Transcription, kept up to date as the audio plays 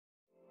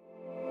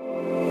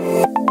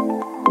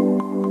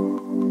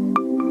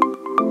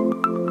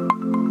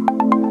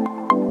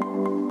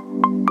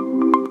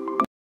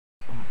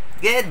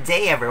Good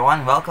day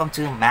everyone, welcome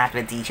to Math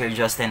with Teacher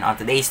Justin. On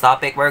today's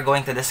topic, we're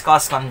going to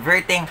discuss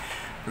converting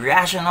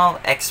rational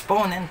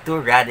exponent to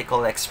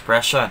radical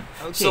expression.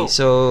 Okay,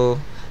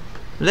 so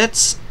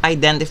let's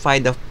identify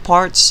the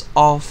parts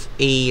of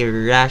a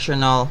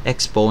rational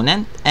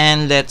exponent,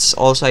 and let's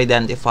also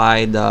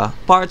identify the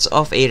parts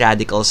of a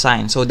radical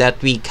sign so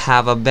that we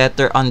have a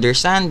better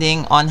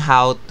understanding on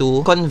how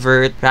to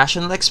convert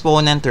rational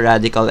exponent to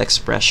radical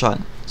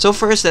expression. So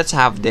first, let's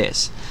have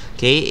this.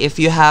 Okay, if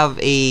you have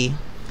a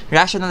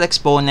rational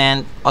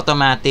exponent,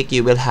 automatic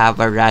you will have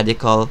a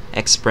radical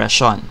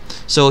expression.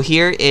 So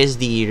here is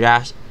the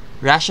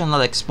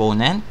rational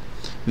exponent.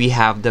 We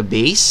have the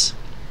base,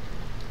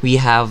 we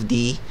have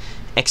the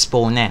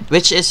exponent,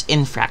 which is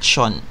in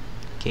fraction.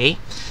 Okay,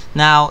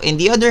 now in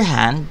the other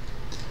hand,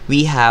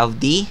 we have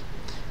the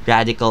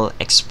radical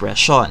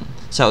expression.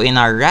 So in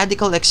our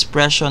radical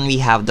expression, we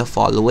have the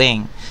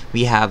following.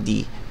 We have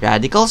the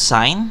radical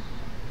sign,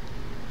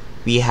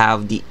 we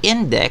have the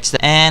index,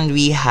 and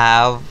we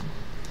have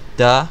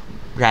the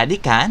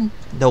radicand,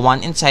 the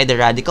one inside the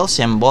radical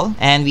symbol,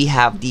 and we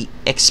have the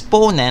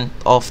exponent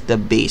of the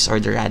base or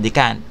the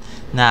radicand.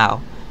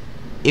 Now,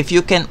 if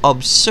you can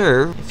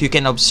observe,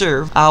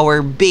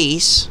 our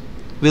base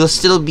will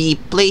still be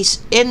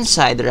placed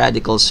inside the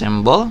radical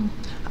symbol.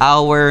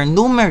 Our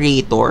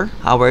numerator,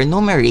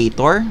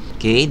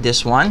 okay,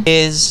 this one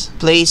is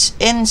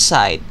placed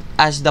inside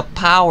as the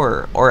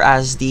power or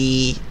as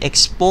the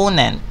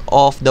exponent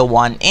of the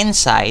one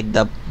inside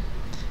the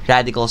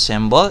radical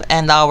symbol,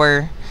 and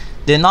our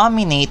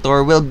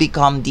denominator will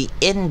become the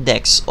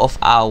index of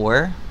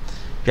our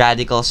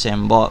radical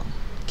symbol.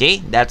 Okay,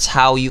 that's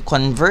how you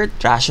convert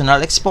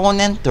rational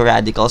exponent to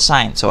radical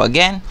sign. So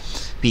again,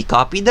 we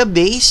copy the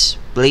base,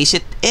 place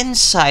it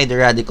inside the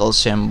radical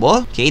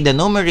symbol. Okay, the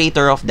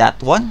numerator of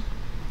that one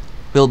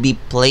will be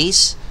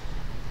placed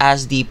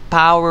as the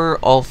power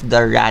of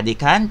the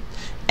radicand,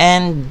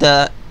 and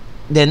the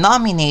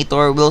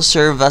denominator will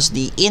serve as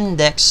the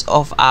index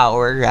of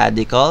our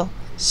radical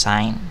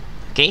sign.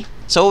 Okay,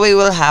 so we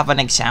will have an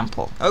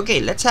example. Okay,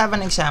 let's have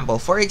an example.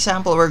 For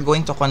example, we're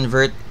going to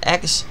convert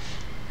x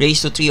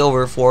raised to 3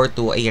 over 4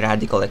 to a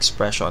radical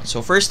expression.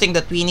 So first thing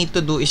that we need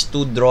to do is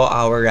to draw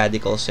our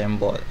radical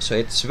symbol. So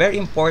it's very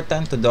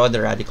important to draw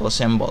the radical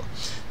symbol.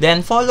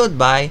 Then followed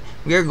by,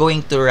 we're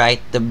going to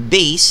write the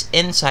base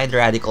inside the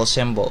radical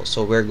symbol.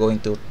 So we're going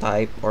to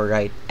type or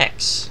write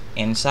x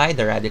inside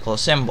the radical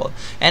symbol.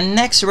 And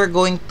next, we're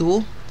going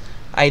to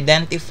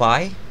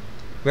identify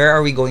where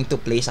are we going to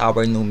place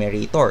our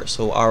numerator.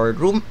 So our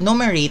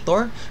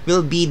numerator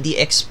will be the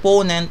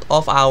exponent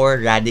of our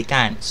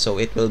radicand. So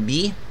it will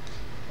be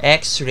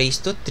x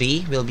raised to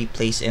 3 will be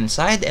placed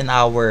inside, and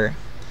our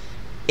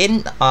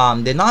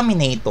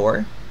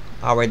denominator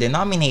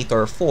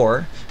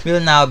 4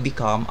 will now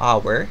become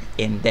our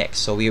index.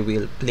 So we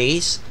will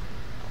place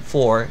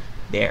 4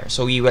 there.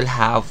 So we will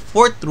have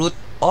 4th root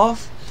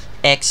of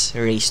x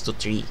raised to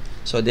 3.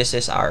 So this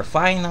is our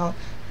final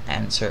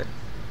answer.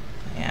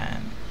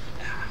 And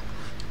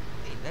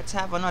let's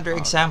have another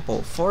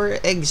example. For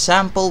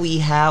example, we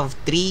have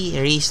 3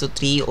 raised to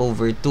 3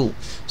 over 2.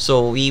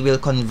 So we will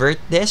convert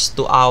this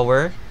to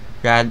our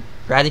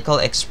radical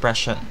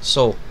expression.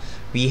 So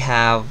we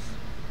have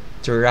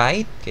to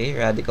write, okay,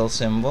 radical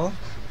symbol.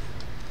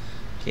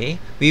 Okay,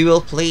 we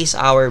will place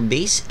our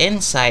base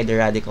inside the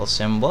radical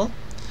symbol,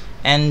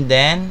 and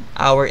then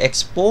our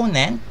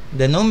exponent,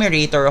 the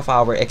numerator of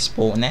our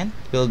exponent,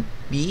 will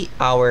be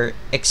our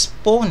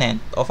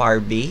exponent of our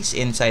base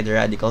inside the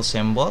radical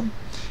symbol,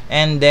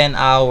 and then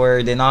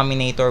our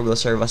denominator will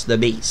serve as the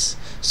base.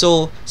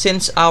 So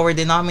since our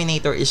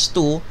denominator is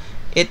 2,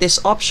 it is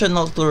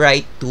optional to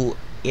write 2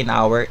 in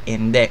our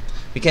index.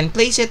 We can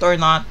place it or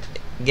not.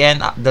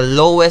 Again, the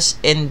lowest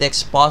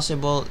index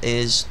possible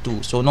is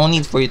 2, so no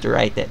need for you to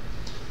write it.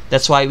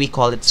 That's why we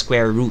call it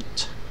square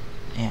root.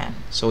 And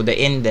so the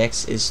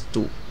index is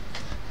 2.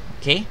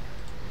 Okay,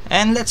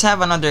 and let's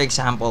have another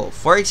example.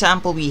 For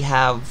example, we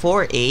have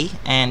 4a,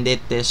 and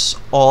it is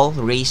all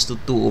raised to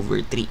 2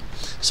 over 3.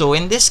 So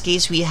in this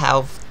case, we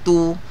have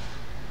 2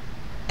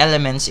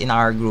 elements in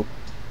our group,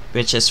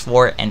 which is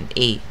 4 and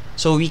a.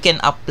 So we can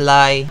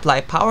apply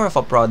power of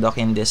a product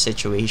in this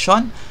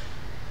situation,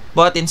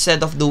 but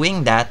instead of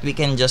doing that, we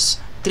can just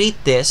treat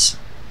this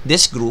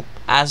group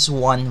as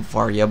one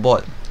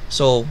variable.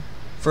 So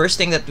first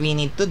thing that we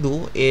need to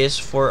do is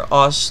for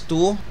us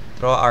to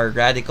draw our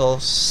radical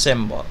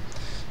symbol.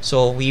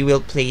 So we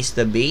will place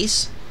the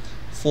base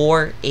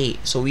 4a.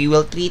 So we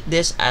will treat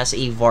this as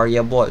a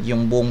variable,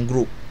 yung buong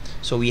group.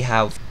 So we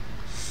have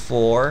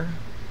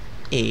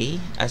 4a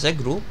as a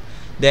group.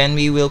 Then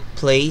we will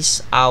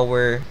place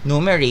our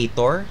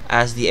numerator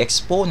as the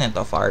exponent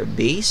of our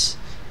base,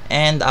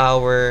 and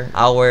our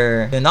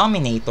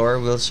denominator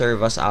will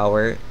serve as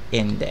our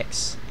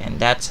index. And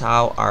that's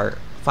how our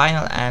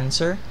final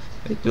answer,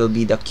 it will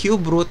be the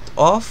cube root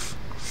of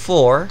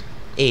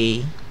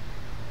 4a,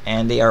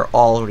 and they are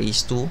all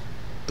raised to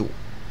 2.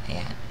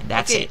 Ayan.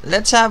 That's it.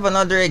 Let's have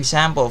another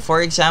example.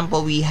 For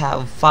example, we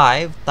have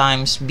 5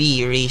 times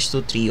b raised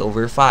to 3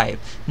 over 5.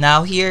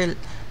 Now here,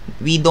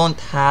 we don't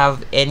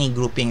have any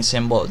grouping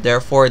symbol.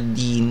 Therefore,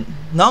 the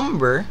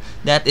number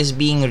that is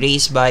being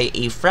raised by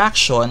a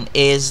fraction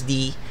is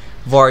the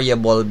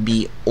variable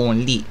b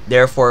only.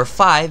 Therefore,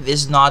 5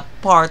 is not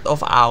part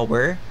of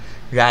our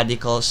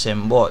radical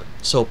symbol.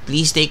 So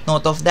please take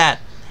note of that.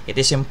 It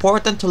is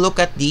important to look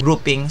at the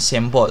grouping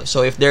symbol.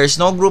 So if there is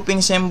no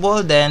grouping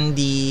symbol, then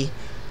the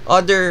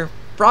other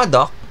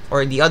product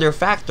or the other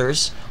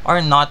factors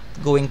are not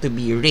going to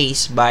be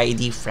raised by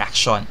the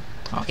fraction.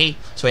 Okay,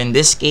 so in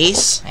this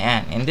case,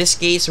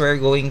 we're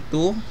going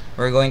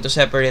to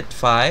separate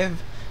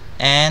 5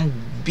 and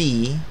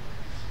b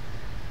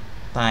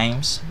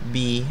times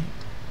b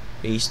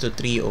raised to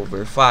 3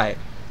 over 5.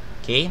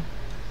 Okay,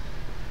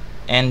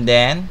 and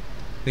then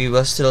we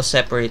will still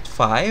separate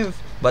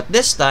 5, but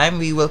this time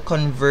we will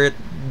convert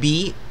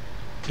b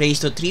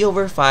raised to 3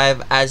 over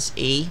 5 as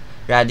a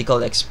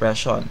radical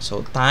expression.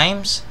 So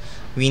times,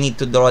 we need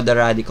to draw the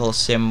radical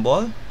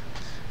symbol.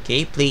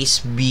 Okay, place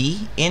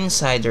b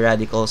inside the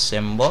radical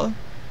symbol,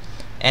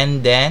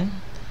 and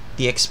then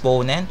the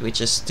exponent, which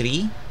is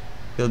 3,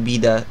 will be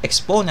the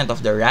exponent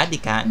of the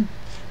radicand,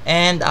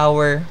 and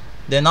our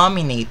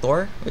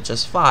denominator, which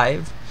is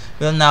 5,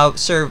 will now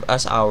serve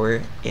as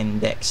our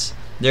index.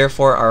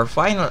 Therefore, our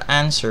final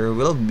answer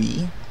will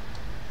be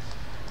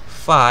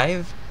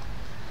 5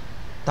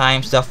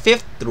 times the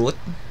fifth root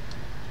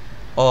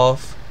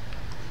of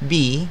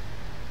b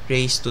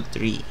raised to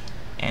 3.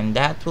 And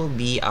that will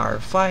be our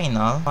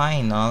final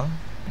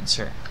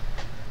answer.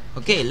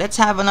 Okay, let's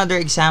have another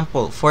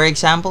example. For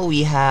example,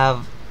 we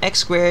have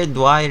x squared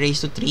y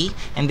raised to 3,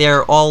 and they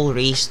are all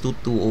raised to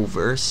 2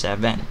 over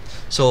 7.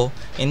 So,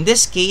 in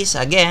this case,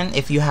 again,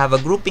 if you have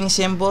a grouping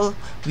symbol,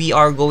 we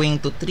are going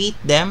to treat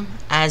them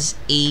as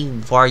a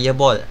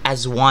variable,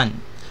 as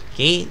 1.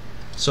 Okay?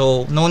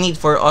 So, no need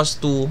for us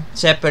to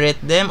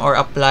separate them or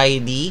apply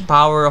the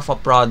power of a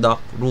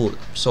product rule.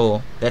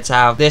 So, let's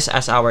have this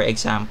as our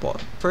example.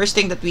 First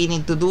thing that we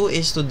need to do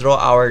is to draw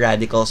our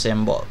radical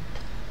symbol.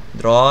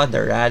 Draw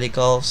the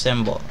radical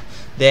symbol.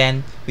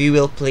 Then, we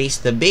will place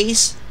the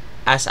base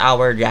as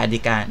our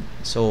radicand.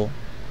 So,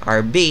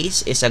 our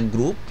base is a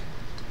group,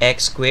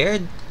 x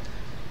squared,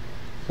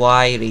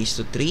 y raised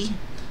to 3.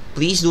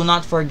 Please do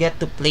not forget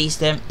to place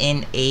them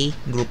in a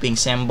grouping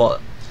symbol.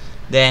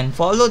 Then,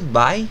 followed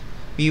by,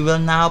 we will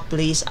now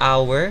place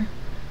our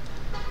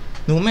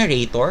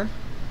numerator,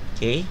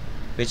 okay,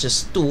 which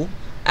is 2,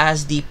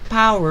 as the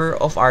power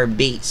of our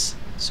base.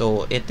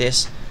 So, it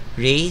is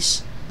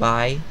raised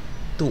by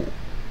 2.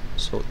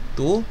 So,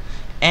 2.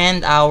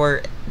 And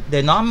our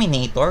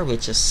denominator,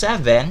 which is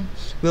 7,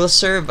 will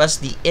serve as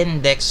the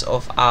index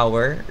of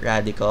our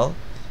radical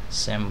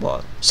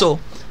symbol. So,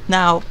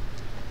 now,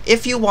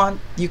 if you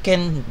want, you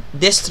can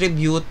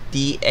distribute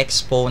the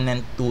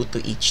exponent 2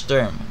 to each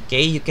term.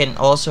 Okay, you can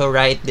also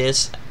write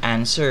this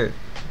answer.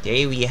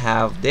 Okay, we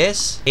have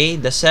this. Okay,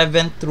 the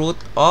 7th root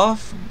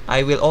of,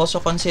 I will also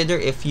consider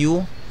if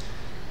you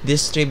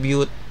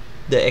distribute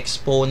the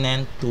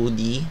exponent to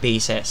the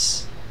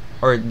bases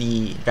or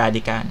the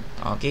radicand.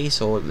 Okay,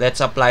 so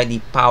let's apply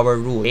the power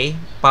rule. Okay,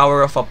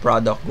 power of a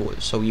product rule.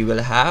 So we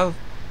will have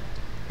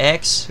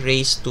x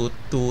raised to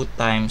 2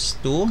 times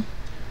 2,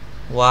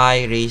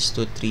 y raised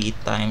to 3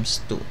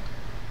 times 2.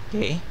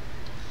 Okay,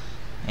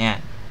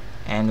 and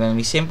when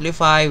we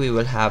simplify, we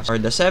will have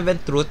the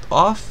 7th root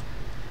of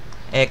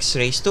x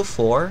raised to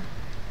 4,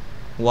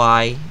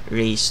 y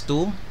raised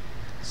to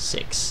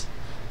 6.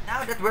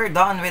 Now that we're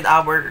done with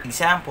our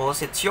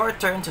examples, it's your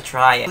turn to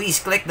try it. Please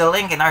click the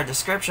link in our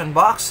description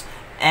box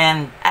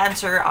and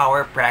answer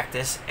our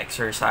practice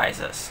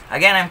exercises.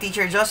 Again, I'm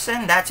Teacher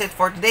Justin. That's it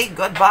for today.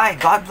 Goodbye,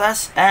 God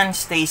bless, and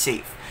stay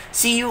safe.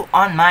 See you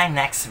on my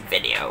next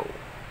video.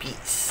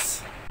 Peace.